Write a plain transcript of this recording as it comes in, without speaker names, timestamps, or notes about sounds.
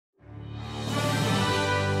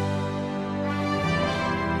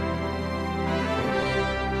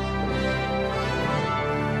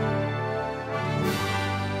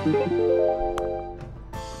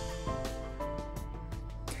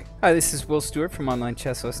Hi, this is Will Stewart from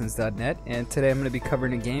OnlineChessLessons.net, and today I'm going to be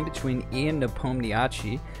covering a game between Ian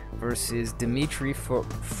Nepomniachtchi versus Dmitri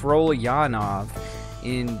Frolyanov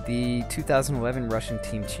in the 2011 Russian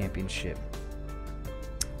Team Championship.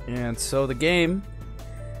 And so the game,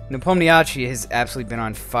 Nepomniachtchi has absolutely been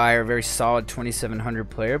on fire, very solid 2700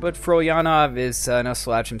 player, but Frolyanov is no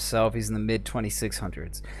slouch himself. He's in the mid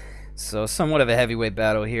 2600s. So somewhat of a heavyweight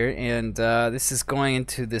battle here, and this is going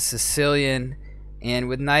into the Sicilian. And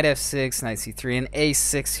with knight f6, knight c3, and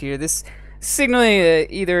a6 here, this signaling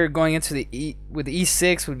either going into the with the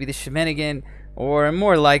e6 would be the shenanigan, or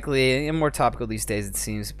more likely, and more topical these days it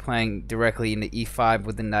seems, playing directly into e5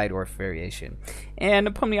 with the knight or variation. And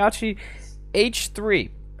Nepomniachtchi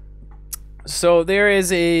h3. So there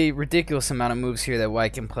is a ridiculous amount of moves here that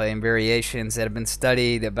white can play in variations that have been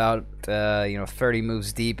studied about 30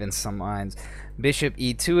 moves deep in some lines. Bishop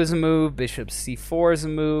e2 is a move, bishop c4 is a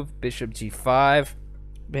move, bishop g5,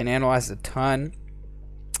 been analyzed a ton.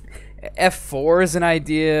 f4 is an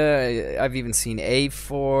idea, I've even seen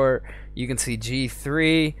a4, you can see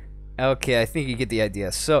g3. Okay, I think you get the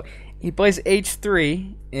idea. So he plays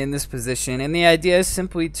h3 in this position, and the idea is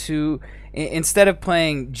simply to, instead of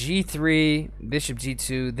playing g3, bishop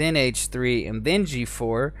g2, then h3, and then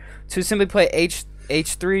g4, to simply play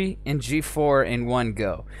h3 and g4 in one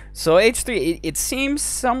go. So h3, it seems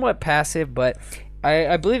somewhat passive, but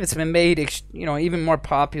I believe it's been made even more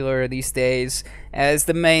popular these days, as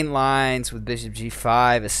the main lines with bishop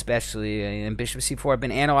g5 especially and bishop c4 have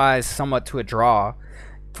been analyzed somewhat to a draw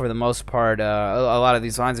for the most part. A lot of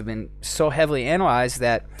these lines have been so heavily analyzed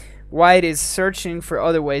that white is searching for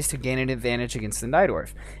other ways to gain an advantage against the knight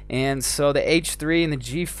orf. And so the h3 and the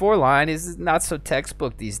g4 line is not so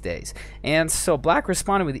textbook these days. And so black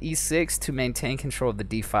responded with e6 to maintain control of the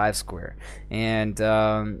d5 square. And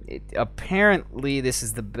apparently this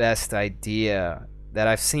is the best idea that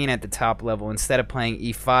I've seen at the top level. Instead of playing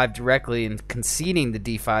e5 directly and conceding the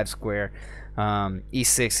d5 square,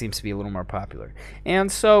 e6 seems to be a little more popular. And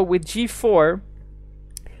so with g4,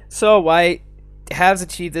 so white has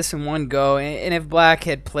achieved this in one go, and if black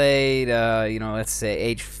had played let's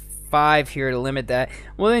say h5 here to limit that,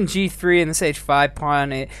 well then g3 and this h5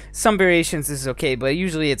 pawn, some variations this is okay, but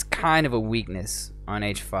usually it's kind of a weakness on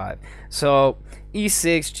h5. So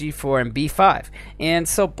e6, g4, and b5, and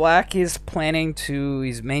so black is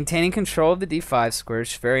he's maintaining control of the d5 square,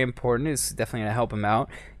 which is very important. It's definitely going to help him out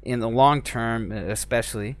in the long term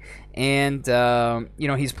especially. And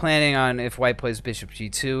he's planning on, if white plays bishop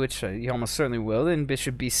g2, which he almost certainly will, then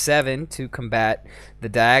bishop b7 to combat the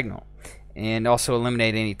diagonal and also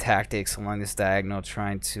eliminate any tactics along this diagonal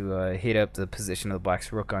trying to hit up the position of the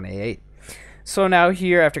black's rook on a8. So now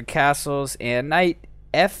here, after castles and knight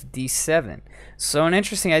fd7, so an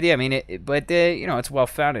interesting idea. I mean, it's well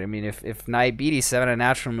founded. I mean, if knight bd7, a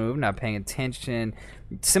natural move, not paying attention,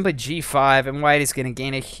 simply g5, and white is going to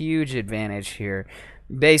gain a huge advantage here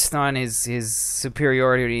based on his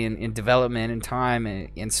superiority in development and time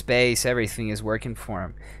and space. Everything is working for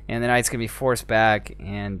him, and the knight's going to be forced back,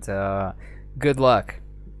 and good luck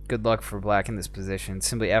for black in this position.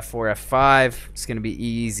 Simply f4, f5. It's going to be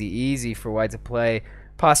easy for white to play,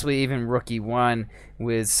 possibly even rook e1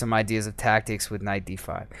 with some ideas of tactics with knight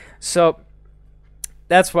d5. So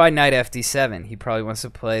that's why knight fd7. He probably wants to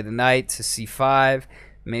play the knight to c5,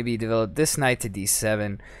 maybe develop this knight to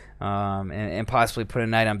d7, and possibly put a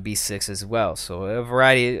knight on b6 as well. So a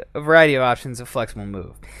variety of options, a flexible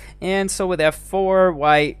move. And so with f4,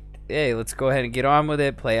 white, hey, let's go ahead and get on with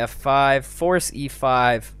it. Play f5, force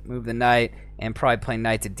e5, move the knight, and probably play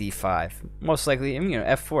knight to d5. Most likely,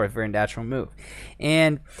 f4 is a very natural move.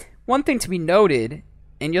 And one thing to be noted,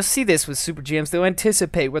 and you'll see this with Super GMs, they'll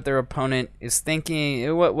anticipate what their opponent is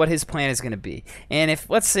thinking, what his plan is going to be. And if,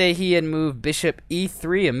 let's say, he had moved bishop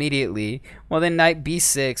e3 immediately, well then knight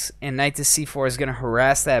b6 and knight to c4 is going to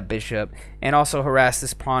harass that bishop and also harass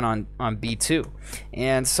this pawn on b2.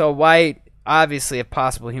 And so white, obviously, if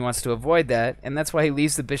possible, he wants to avoid that, and that's why he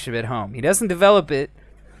leaves the bishop at home. He doesn't develop it.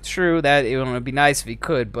 True that it would be nice if he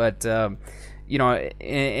could, but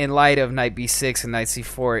in light of knight b6 and knight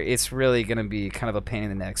c4, it's really going to be kind of a pain in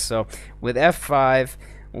the neck. So with f5,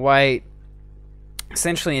 white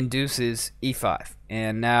essentially induces e5,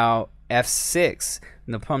 and now f6.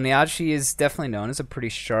 Nepomniachtchi is definitely known as a pretty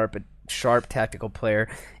sharp tactical player,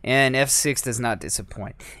 and f6 does not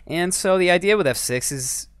disappoint. And so the idea with f6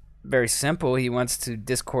 is very simple. He wants to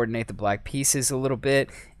discoordinate the black pieces a little bit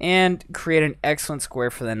and create an excellent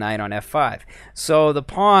square for the knight on f5. So the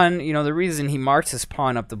pawn, the reason he marks his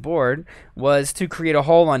pawn up the board was to create a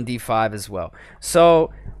hole on d5 as well.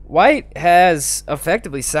 So white has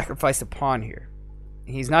effectively sacrificed a pawn here.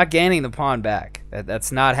 He's not gaining the pawn back.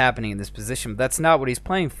 That's not happening in this position. But that's not what he's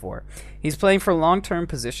playing for. He's playing for long-term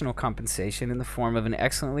positional compensation in the form of an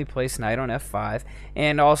excellently placed knight on f5,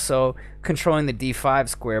 and also controlling the d5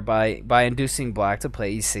 square by inducing black to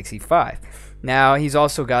play e6, e5. Now, he's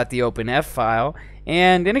also got the open f-file,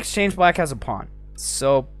 and in exchange, black has a pawn.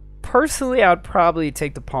 So, personally, I would probably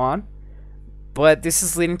take the pawn, but this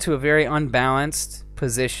is leading to a very unbalanced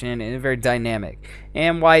position and very dynamic.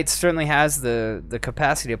 And white certainly has the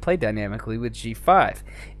capacity to play dynamically with g5,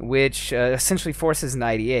 which essentially forces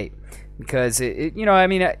knight e8. Because,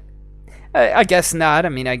 I guess not. I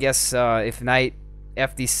mean, I guess if knight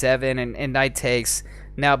fd7 and knight takes,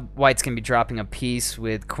 now white's going to be dropping a piece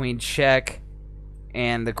with queen check,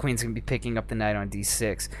 and the queen's going to be picking up the knight on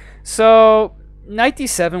d6. So knight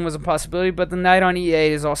d7 was a possibility, but the knight on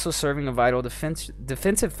e8 is also serving a vital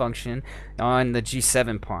defensive function on the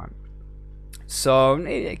g7 pawn. So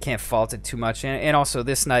I can't fault it too much. And also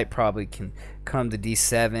this knight probably can come to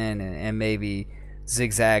d7 and maybe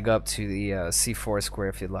zigzag up to the c4 square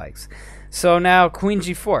if it likes. So now queen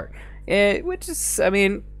g4, which is, I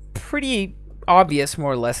mean, pretty obvious,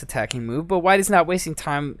 more or less, attacking move, but white is not wasting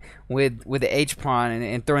time with the h-pawn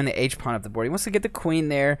and throwing the h-pawn up the board. He wants to get the queen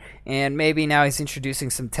there, and maybe now he's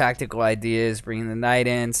introducing some tactical ideas, bringing the knight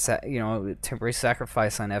in, temporary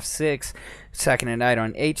sacrifice on f6, sacking a knight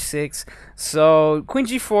on h6. So queen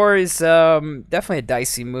g4 is definitely a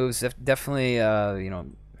dicey move, definitely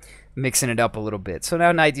mixing it up a little bit. So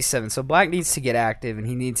now knight d7. So black needs to get active, and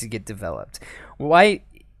he needs to get developed. White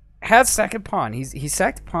has sacked a pawn. He's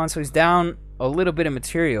sacked a pawn, so he's down a little bit of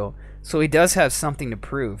material. So he does have something to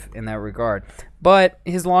prove in that regard. But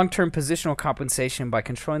his long-term positional compensation by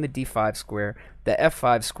controlling the d5 square, the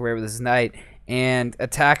f5 square with his knight, and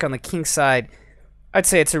attack on the king side, I'd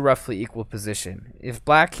say it's a roughly equal position. If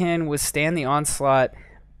black can withstand the onslaught,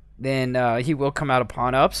 then he will come out a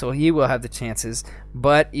pawn up, so he will have the chances.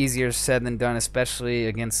 But easier said than done, especially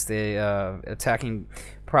against the attacking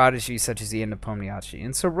prodigy such as the Nepomniachtchi.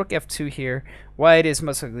 And so rook f2 here. White is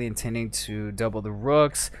most likely intending to double the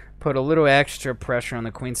rooks, put a little extra pressure on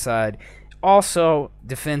the queen side. Also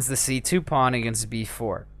defends the c2 pawn against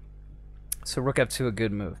b4. So rook f2, a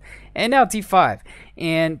good move. And now d5.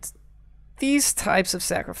 And these types of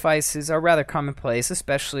sacrifices are rather commonplace,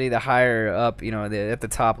 especially the higher up, at the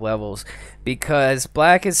top levels, because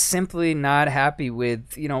black is simply not happy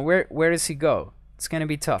with, where does he go? It's going to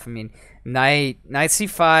be tough. I mean, knight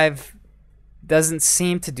c5 doesn't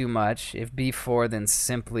seem to do much. If b4, then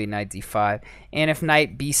simply knight d5. And if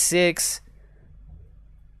knight b6,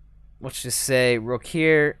 let's just say rook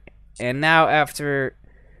here. And now after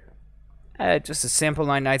just a sample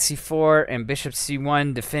line, knight c4 and bishop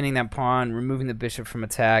c1, defending that pawn, removing the bishop from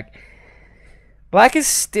attack, black is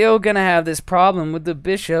still going to have this problem with the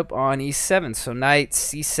bishop on e7. So knight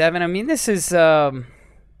c7, I mean, this is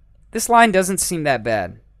this line doesn't seem that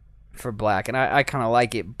bad for black, and I kind of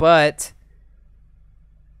like it, but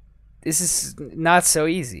this is not so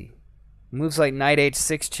easy. Moves like knight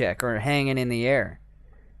h6 check or hanging in the air.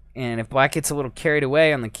 And if black gets a little carried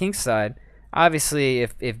away on the king side, obviously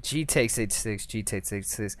if g takes h6, g takes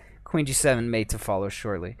h6, queen g7 mate to follow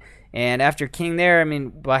shortly. And after king there, I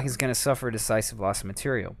mean, black is going to suffer a decisive loss of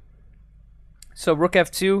material. So rook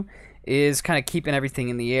f2 is kind of keeping everything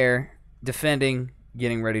in the air, defending,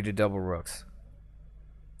 getting ready to double rooks.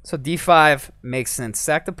 So d5 makes sense.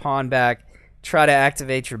 Sack the pawn back, try to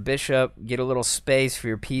activate your bishop, get a little space for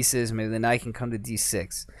your pieces, maybe the knight can come to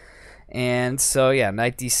d6. And so, yeah,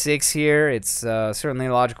 knight d6 here. It's certainly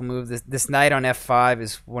a logical move. This knight on f5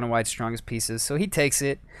 is one of white's strongest pieces, so he takes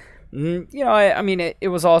it. I mean, it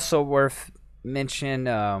was also worth mention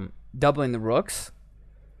doubling the rooks,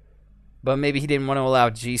 but maybe he didn't want to allow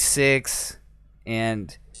g6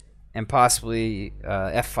 and possibly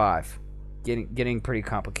f5, getting pretty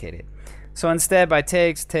complicated. So instead, by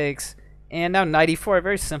takes, and now knight e4, a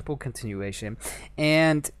very simple continuation.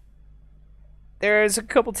 And there's a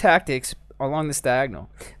couple tactics along this diagonal.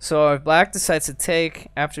 So if black decides to take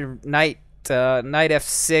after knight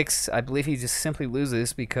f6, I believe he just simply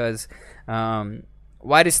loses because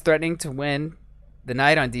white is threatening to win the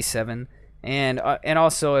knight on d7, and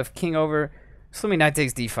also if king over, assuming knight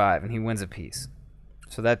takes d5, and he wins a piece.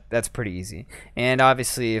 So that's pretty easy. And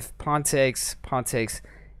obviously if pawn takes,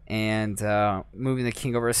 and moving the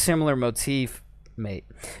king over, a similar motif, mate.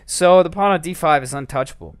 So the pawn on d5 is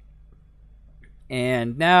untouchable.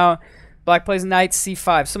 And now black plays knight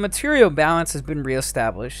c5. So material balance has been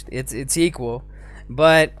reestablished. It's equal.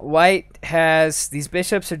 But white has, these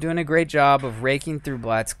bishops are doing a great job of raking through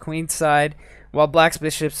black's queen side, while black's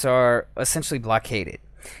bishops are essentially blockaded.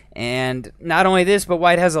 And not only this, but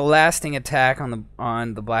white has a lasting attack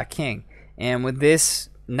on the black king. And with this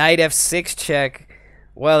knight f6 check,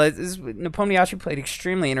 well, Nepomniachtchi played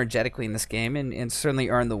extremely energetically in this game and certainly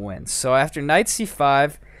earned the win. So after knight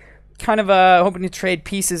c5, kind of hoping to trade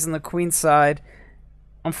pieces on the queen side.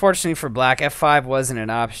 Unfortunately for black, f5 wasn't an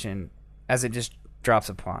option, as it just drops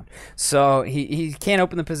a pawn. So he can't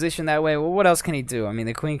open the position that way. Well, what else can he do? I mean,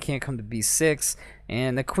 the queen can't come to b6,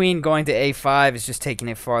 and the queen going to a5 is just taking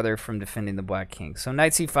it farther from defending the black king. So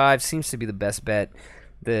knight c5 seems to be the best bet,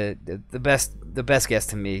 the best guess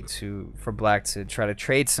to me for black to try to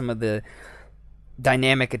trade some of the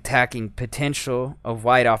dynamic attacking potential of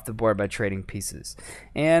white off the board by trading pieces.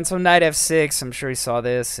 And so knight f6, I'm sure he saw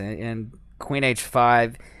this, and queen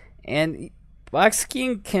h5, and black's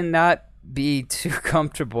king cannot be too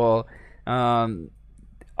comfortable. All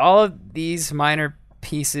of these minor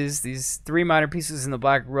pieces, these 3 minor pieces in the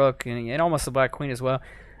black rook and almost the black queen as well,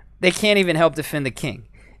 they can't even help defend the king.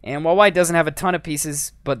 And while white doesn't have a ton of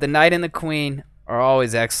pieces, but the knight and the queen are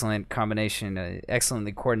always excellent combination,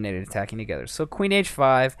 excellently coordinated attacking together. So queen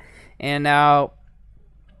h5, and now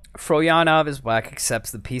Frolyanov, as black, accepts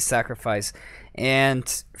the piece sacrifice.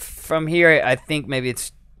 And from here, I think maybe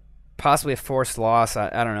it's possibly a forced loss. I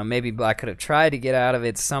don't know. Maybe black could have tried to get out of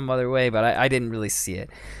it some other way, but I didn't really see it.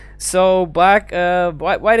 So white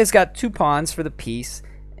has got 2 pawns for the piece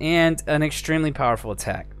and an extremely powerful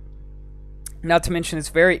attack. Not to mention, it's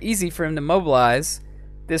very easy for him to mobilize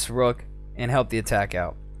this rook and help the attack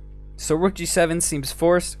out. So rook g7 seems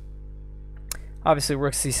forced. Obviously,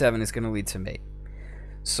 rook c7 is going to lead to mate.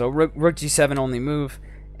 So rook g7 only move,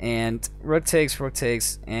 and rook takes,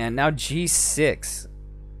 and now g6.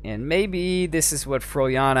 And maybe this is what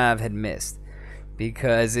Frolyanov had missed,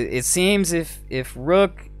 because it seems if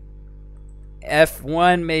rook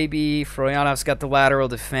f1, maybe Frolyanov's got the lateral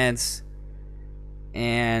defense,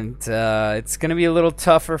 and it's going to be a little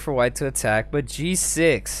tougher for white to attack. But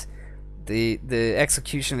g6, the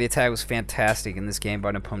execution of the attack was fantastic in this game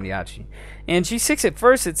by Nepomniachtchi. And g6 at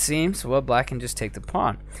first, it seems, well, black can just take the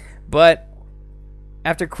pawn. But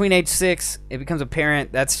after queen h6, it becomes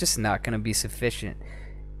apparent that's just not going to be sufficient.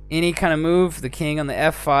 Any kind of move, the king on the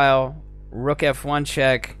f file, rook f1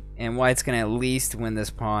 check, and white's going to at least win this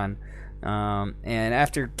pawn. And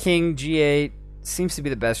after king g8, seems to be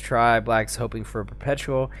the best try. Black's hoping for a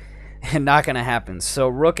perpetual, and not going to happen. So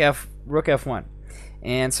rook f1.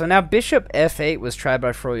 And so now bishop f8 was tried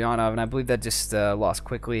by Frolyanov, and I believe that just lost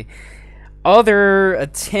quickly. Other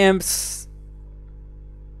attempts,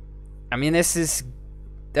 I mean, this is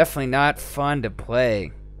definitely not fun to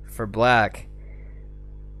play for black,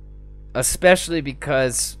 especially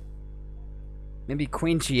because maybe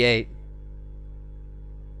queen g8.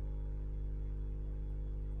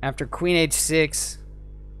 After queen h6,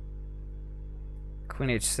 queen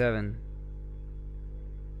h7,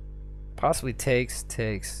 possibly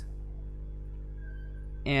takes.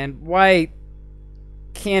 And white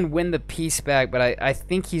can win the piece back, but I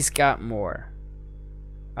think he's got more.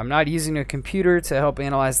 I'm not using a computer to help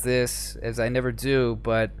analyze this, as I never do,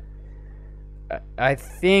 but I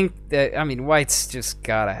think that, I mean, white's just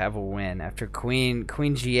got to have a win. After queen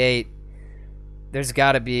g8, there's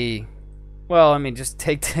got to be, well, I mean, just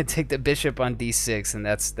take the bishop on d6, and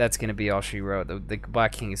that's going to be all she wrote. The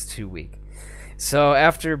black king is too weak. So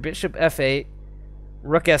after bishop f8,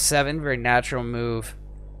 rook f7, very natural move.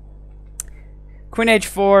 Queen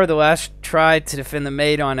h4, the last try to defend the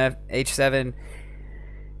mate on h7.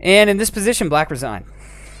 And in this position, black resigned,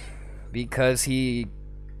 because he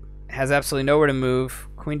has absolutely nowhere to move.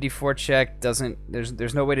 Queen d4 check doesn't,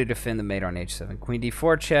 there's no way to defend the mate on h7. Queen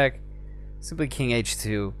d4 check, simply king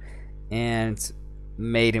h2, and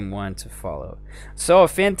mate in 1 to follow. So a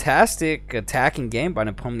fantastic attacking game by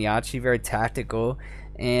Nepomniachtchi, very tactical.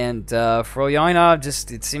 And Frolyanov,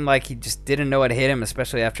 just, it seemed like he just didn't know what to hit him,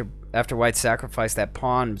 especially after white sacrificed that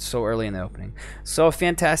pawn so early in the opening. So a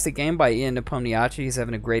fantastic game by Ian Nepomniachtchi. He's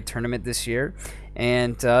having a great tournament this year.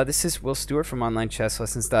 And this is Will Stewart from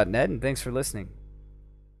OnlineChessLessons.net, and thanks for listening.